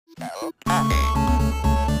I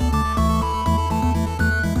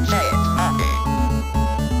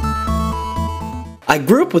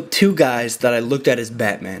grew up with two guys that I looked at as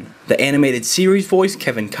Batman, the animated series voice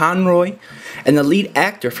Kevin Conroy, and the lead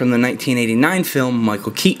actor from the 1989 film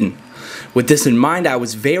Michael Keaton. With this in mind, I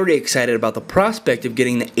was very excited about the prospect of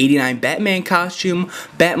getting the '89 Batman costume,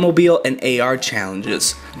 Batmobile, and AR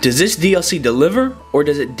challenges. Does this DLC deliver, or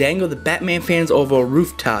does it dangle the Batman fans over a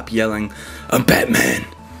rooftop yelling, "I'm Batman"?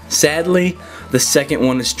 Sadly, the second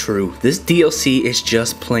one is true. This DLC is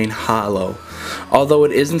just plain hollow. Although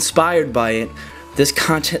it is inspired by it, this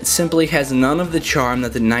content simply has none of the charm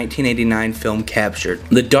that the 1989 film captured.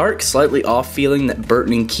 The dark, slightly off feeling that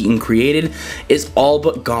Burton and Keaton created is all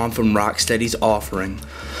but gone from Rocksteady's offering.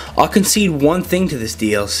 I'll concede one thing to this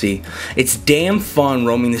DLC. It's damn fun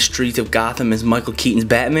roaming the streets of Gotham as Michael Keaton's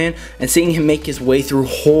Batman, and seeing him make his way through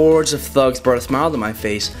hordes of thugs brought a smile to my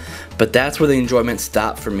face, but that's where the enjoyment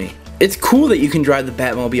stopped for me. It's cool that you can drive the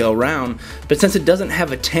Batmobile around, but since it doesn't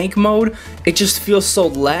have a tank mode, it just feels so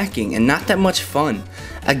lacking and not that much fun.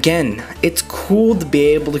 Again, it's cool to be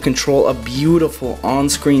able to control a beautiful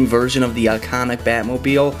on-screen version of the iconic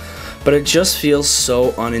Batmobile, but it just feels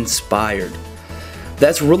so uninspired.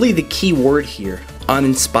 That's really the key word here,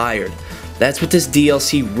 uninspired. That's what this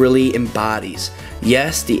DLC really embodies.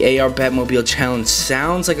 Yes, the AR Batmobile challenge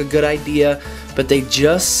sounds like a good idea, but they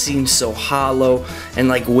just seem so hollow and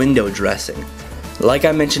like window dressing. Like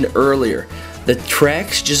I mentioned earlier, the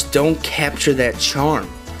tracks just don't capture that charm.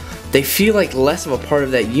 They feel like less of a part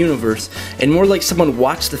of that universe and more like someone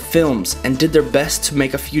watched the films and did their best to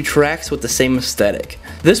make a few tracks with the same aesthetic.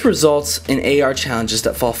 This results in AR challenges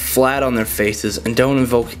that fall flat on their faces and don't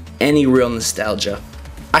invoke any real nostalgia.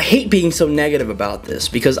 I hate being so negative about this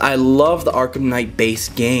because I love the Arkham Knight base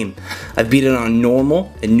game. I've beat it on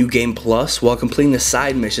normal and New Game Plus while completing the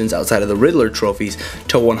side missions outside of the Riddler trophies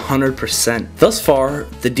to 100%. Thus far,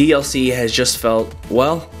 the DLC has just felt,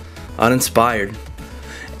 well, uninspired.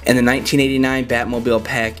 And the 1989 Batmobile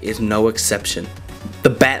pack is no exception.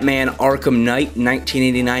 The Batman Arkham Knight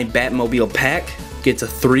 1989 Batmobile pack gets a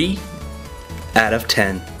 3 out of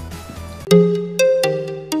 10.